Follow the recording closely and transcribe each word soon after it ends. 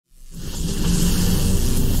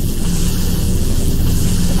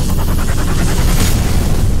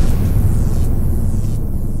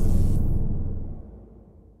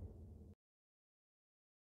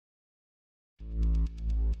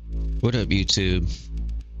What up, YouTube?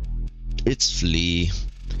 It's Flea.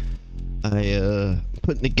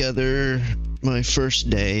 Putting together my first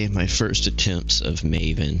day, my first attempts of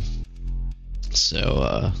Maven.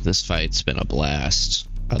 So, this fight's been a blast.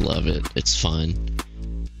 I love it. It's fun.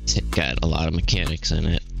 It's got a lot of mechanics in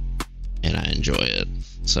it, and I enjoy it.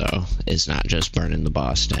 So, it's not just burning the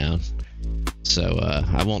boss down. So,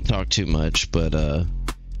 I won't talk too much, but,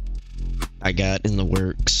 I got in the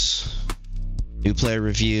works new player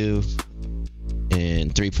review in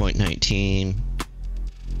 3.19,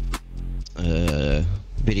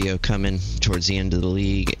 video coming towards the end of the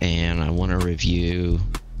league, and I want to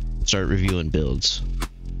start reviewing builds.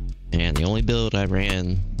 And the only build I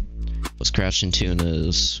ran was Crouch and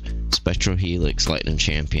Tuna's Spectral Helix Lightning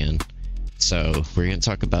Champion. So we're gonna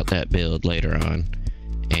talk about that build later on,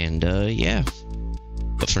 and yeah.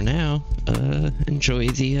 But for now, enjoy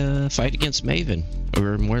the fight against Maven,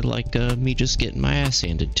 or more like me just getting my ass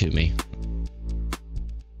handed to me.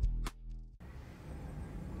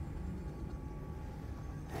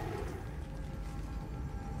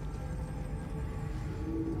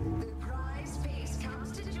 The prize piece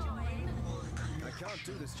comes to join. I can't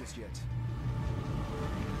do this just yet.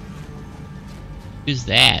 Who's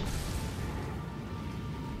that?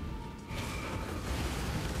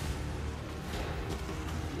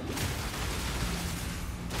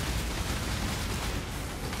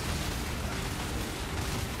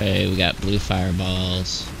 Okay, we got blue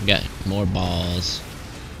fireballs. We got more balls.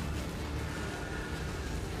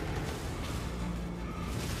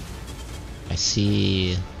 I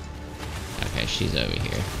see. Okay, she's over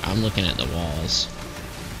here. I'm looking at the walls.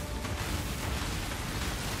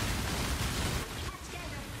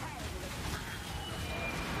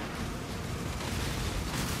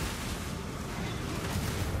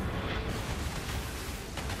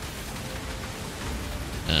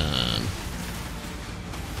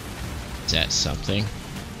 Is that something?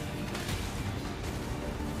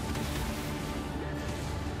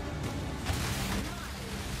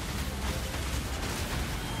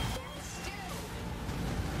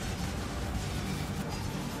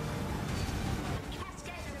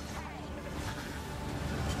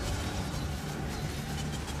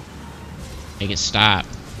 Make it stop.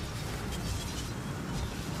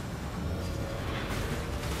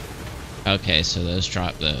 Okay, so those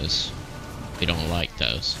drop those. We don't like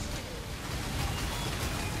those.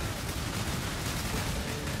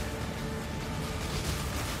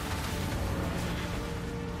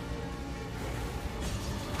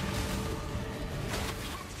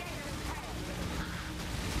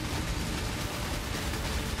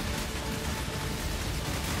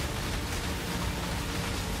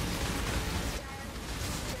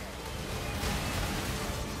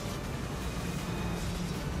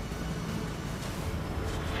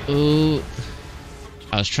 Ooh,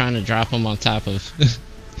 I was trying to drop them on top of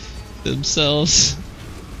themselves.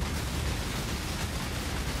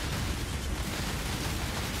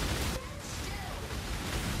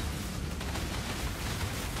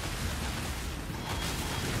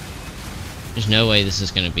 There's no way this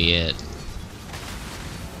is gonna be it.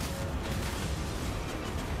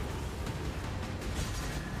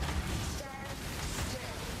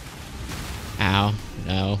 Ow,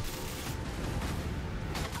 no.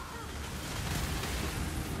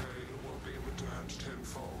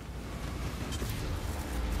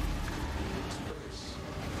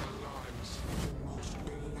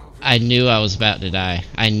 I knew I was about to die.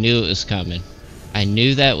 I knew it was coming. I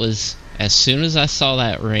knew that was as soon as I saw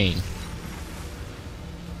that ring.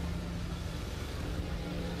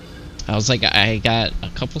 I was like, I got a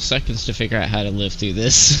couple seconds to figure out how to live through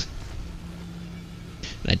this.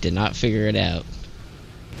 And I did not figure it out.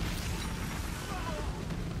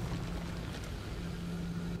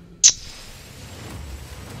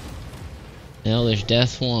 Well, there's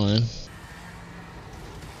death one.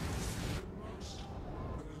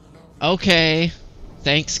 Okay,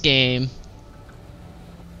 thanks game.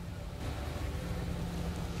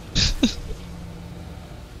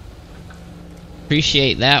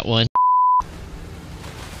 Appreciate that one. I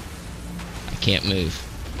can't move.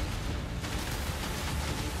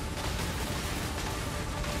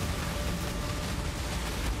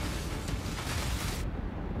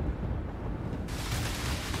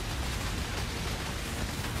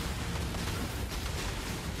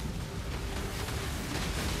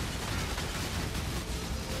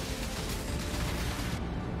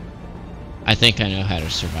 I think I know how to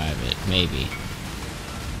survive it, maybe.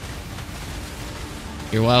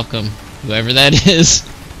 You're welcome, whoever that is.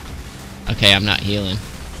 Okay, I'm not healing.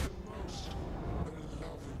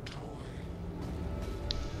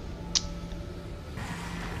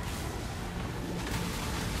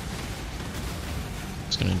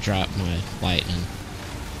 It's gonna drop my lightning.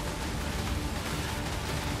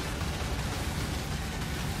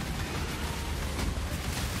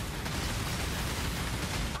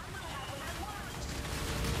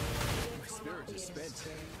 My spirit is spent.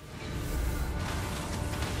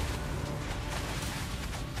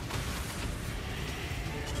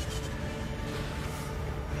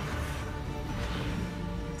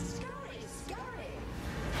 Scurry, scurry.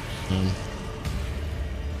 Um,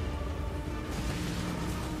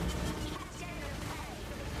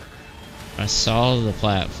 I saw the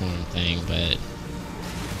platform thing, but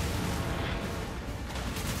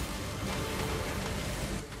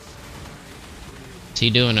what's he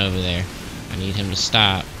doing over there? I need him to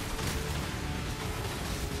stop.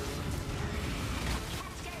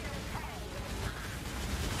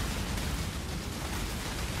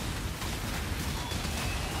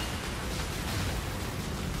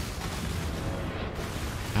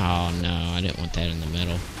 Oh no, I didn't want that in the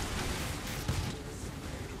middle.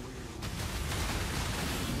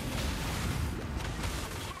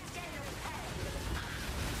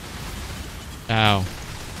 Ow.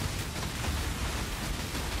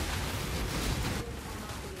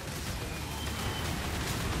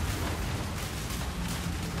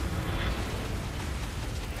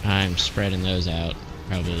 I'm spreading those out.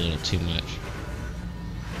 Probably a little too much.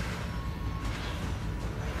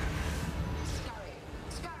 Scurry,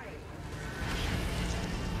 scurry.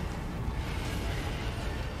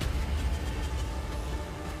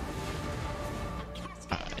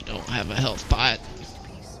 I don't have a health pot.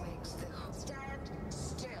 Peace makes the stand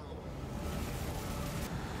still.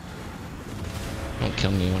 Don't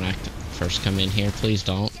kill me when I first come in here. Please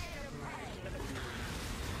don't.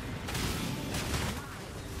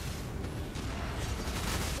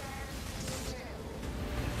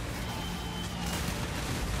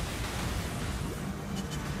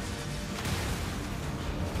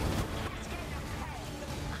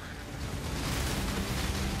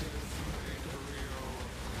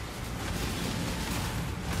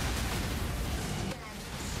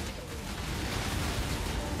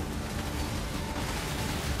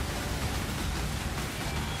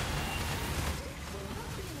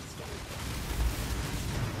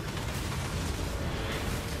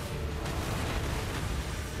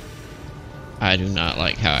 I do not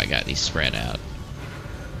like how I got these spread out.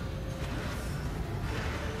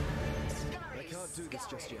 I can't do this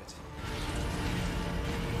just yet.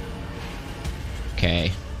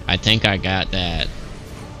 Okay, I think I got that.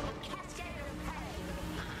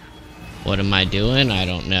 What am I doing? I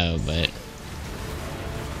don't know, but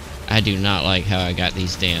I do not like how I got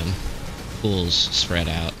these damn pools spread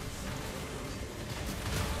out.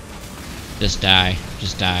 Just die.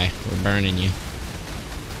 Just die. We're burning you.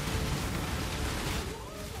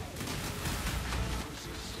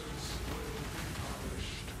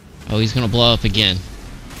 Oh, he's gonna blow up again.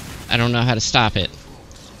 I don't know how to stop it.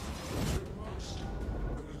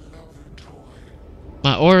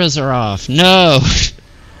 My auras are off. No!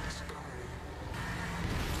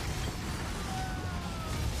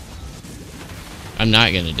 I'm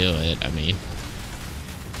not gonna do it. I mean,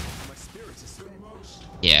 My spirit is spent.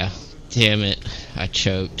 yeah. Damn it. I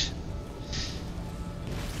choked.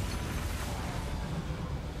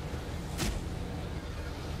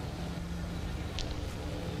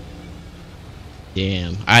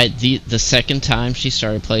 Damn. The second time she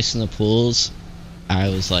started placing the pools, I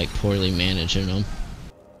was like poorly managing them.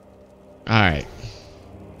 Alright.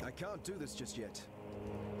 I can't do this just yet.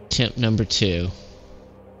 Attempt number 2.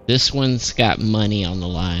 This one's got money on the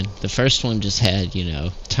line. The first one just had, you know,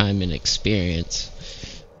 time and experience.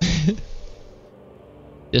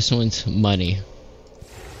 This one's money.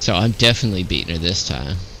 So I'm definitely beating her this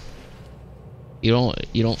time. You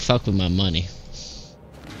don't fuck with my money.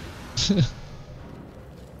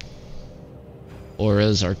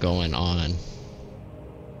 Auras are going on.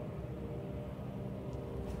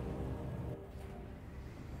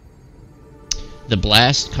 The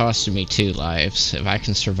blast costed me 2 lives. If I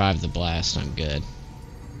can survive the blast, I'm good.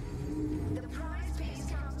 The prize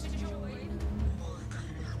piece comes to join.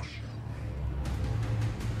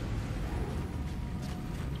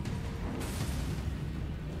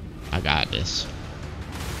 I got this.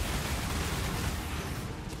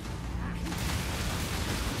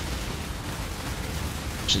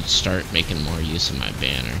 Should start making more use of my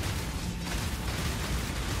banner.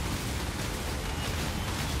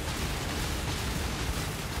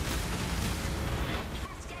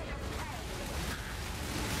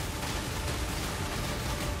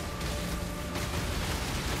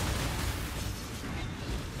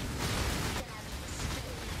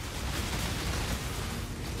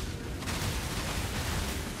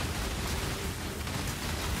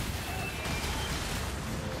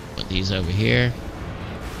 These over here.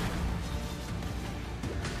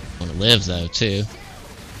 Want to live though too.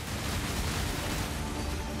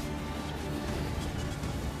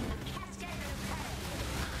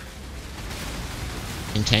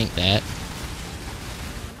 Can tank that.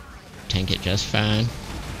 Tank it just fine.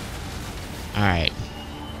 Alright.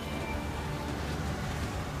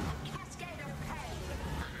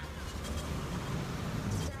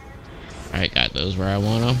 Alright, got those where I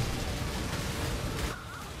want them.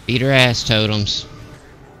 Beat her ass, totems.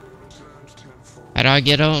 How do I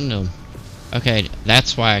get on them? Okay,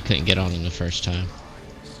 that's why I couldn't get on them the first time.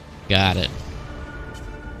 Got it.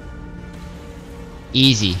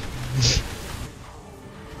 Easy.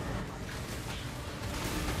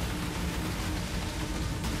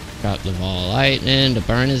 Drop the ball of lightning to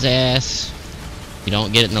burn his ass. You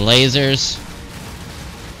don't get it in the lasers.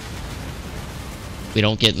 We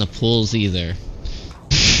don't get in the pools either.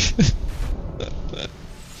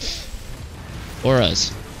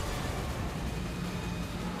 Auras.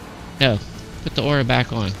 No, put the aura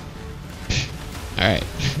back on. Alright.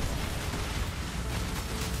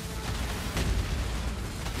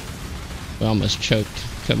 We almost choked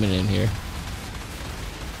coming in here.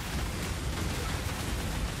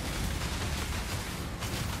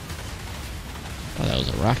 Oh, that was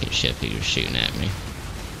a rocket ship he was shooting at me.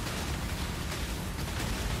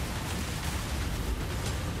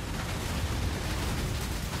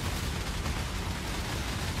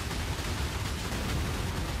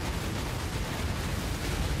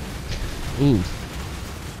 Ooh.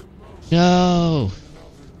 No!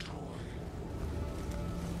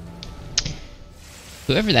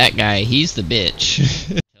 Whoever that guy, he's the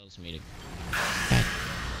bitch. Tells me to... God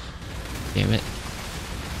damn it.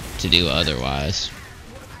 To do otherwise.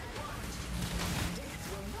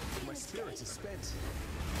 My spirit is spent.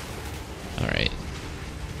 Alright.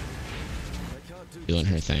 I can't do Doing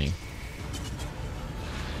her thing.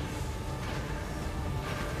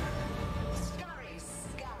 Scurry,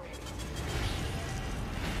 scurry.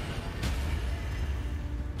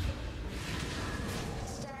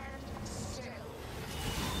 Stand still.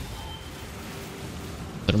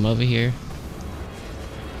 Put him over here.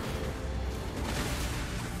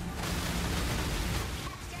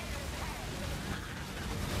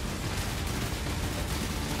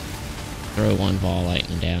 Throw one ball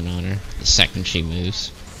lightning down on her the second she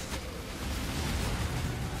moves.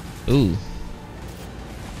 Ooh.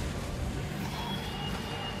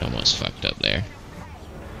 Almost fucked up there.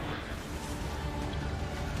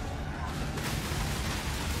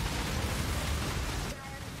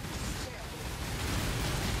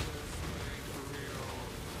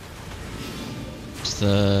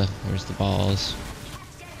 Where's the balls?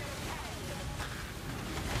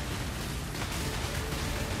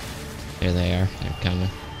 There they are. They're coming.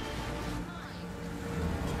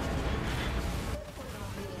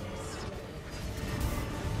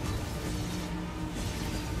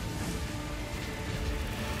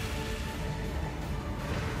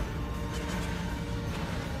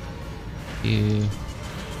 You.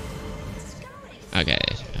 Okay.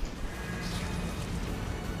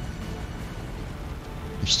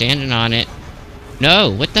 I'm standing on it. No,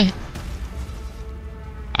 what the?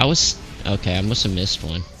 I was okay. I must have missed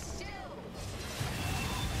one.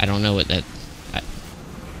 I don't know what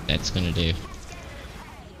that's gonna do.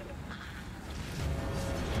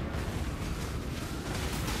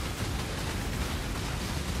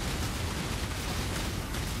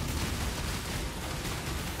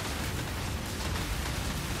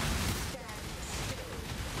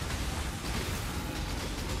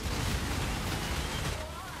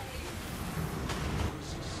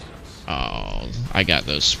 Oh, I got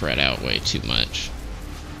those spread out way too much.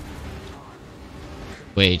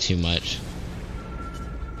 Way too much.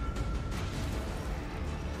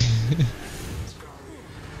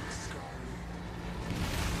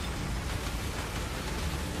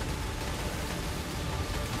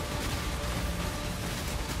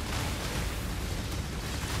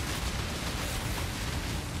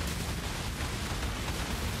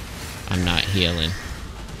 I'm not healing.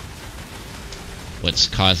 What's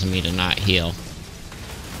causing me to not heal?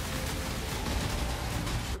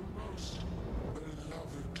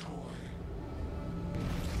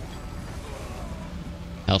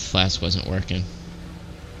 Health flask wasn't working.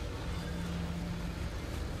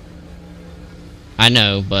 I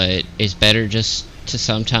know, but it's better just to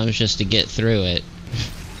sometimes just to get through it.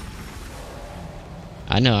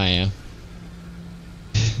 I know I am.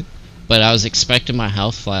 But I was expecting my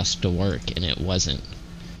health flask to work and it wasn't.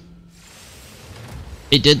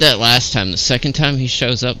 It did that last time. The second time he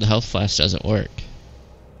shows up, the health flask doesn't work.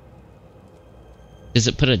 Does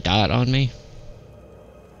it put a dot on me?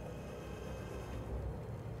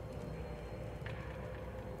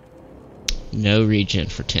 No regen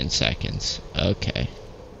for 10 seconds. Okay.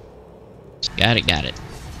 Got it, got it.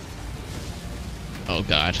 Oh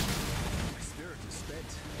god. My spirit is spent.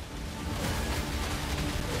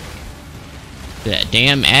 That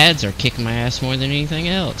damn ads are kicking my ass more than anything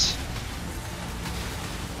else.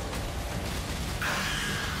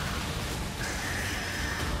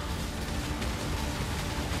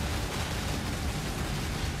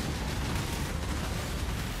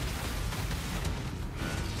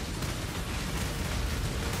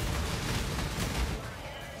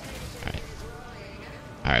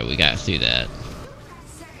 Alright, we got through that.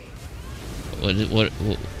 What?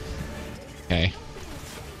 Okay.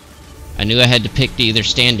 I knew I had to pick to either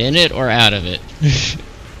stand in it or out of it.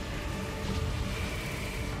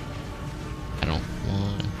 I don't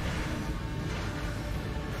want...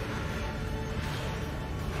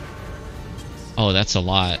 Oh, that's a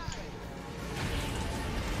lot.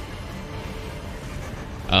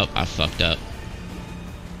 Oh, I fucked up.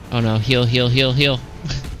 Oh no, heal, heal, heal, heal.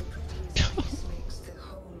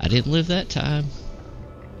 I didn't live that time.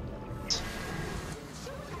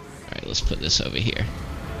 Alright, let's put this over here.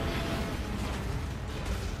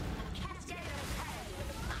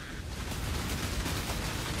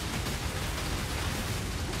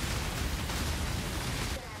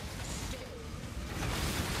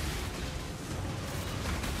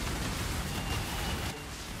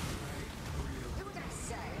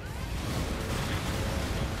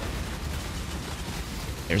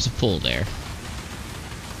 There's a pool there.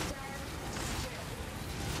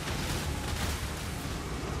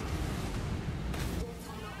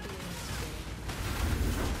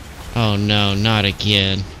 Oh no, not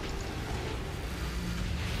again.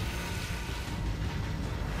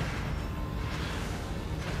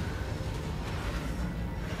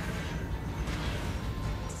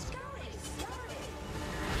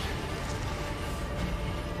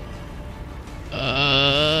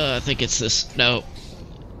 I think it's this. No.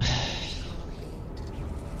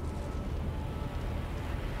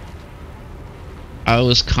 I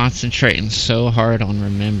was concentrating so hard on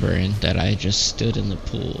remembering that I just stood in the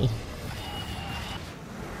pool.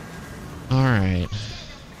 Alright.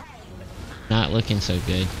 Not looking so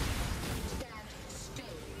good.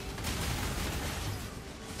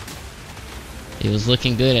 It was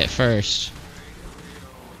looking good at first.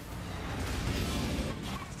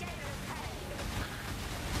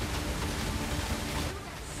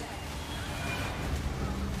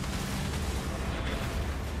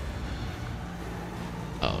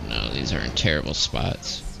 Oh no, these are in terrible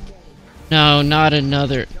spots. No, not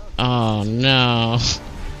another. Oh no.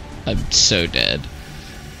 I'm so dead.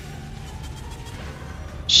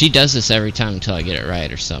 She does this every time until I get it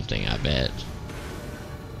right or something, I bet.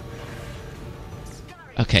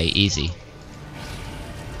 Okay, easy.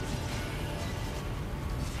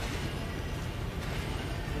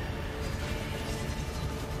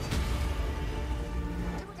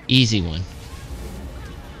 Easy one.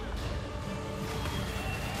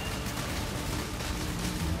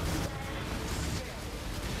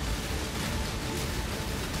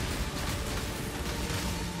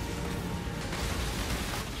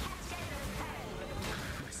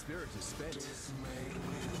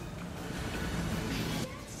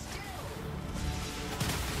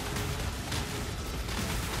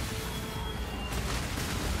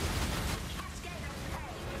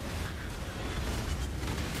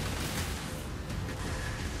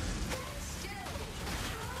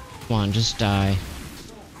 Come on, just die.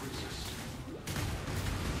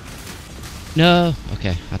 No!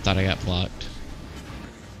 Okay, I thought I got blocked.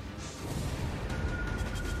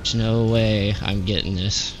 There's no way I'm getting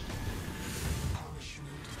this.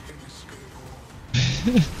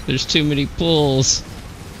 There's too many pulls.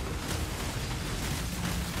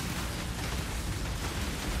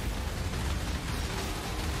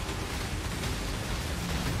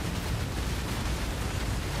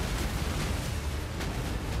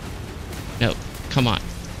 No, come on.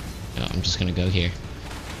 No, I'm just gonna go here.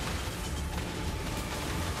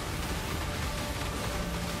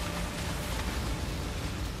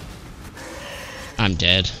 I'm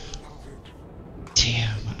dead.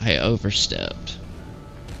 Damn, I overstepped.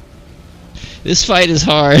 This fight is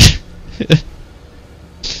hard.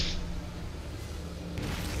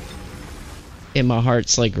 And my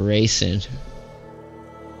heart's like racing.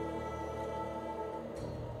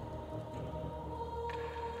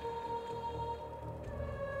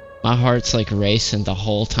 My heart's like racing the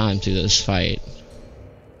whole time through this fight.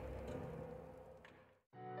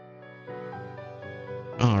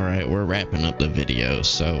 Alright, we're wrapping up the video,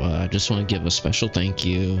 so I just want to give a special thank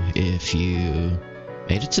you if you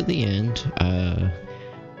made it to the end.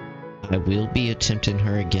 I will be attempting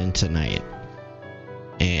her again tonight.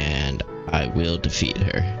 and I will defeat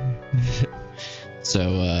her.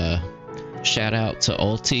 So, shout out to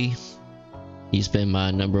Ulti. He's been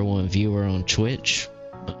my #1 viewer on Twitch.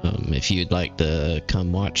 If you'd like to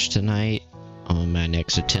come watch tonight on my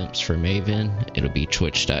next attempts for Maven, it'll be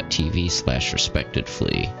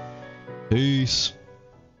twitch.tv/respectedflea. Peace.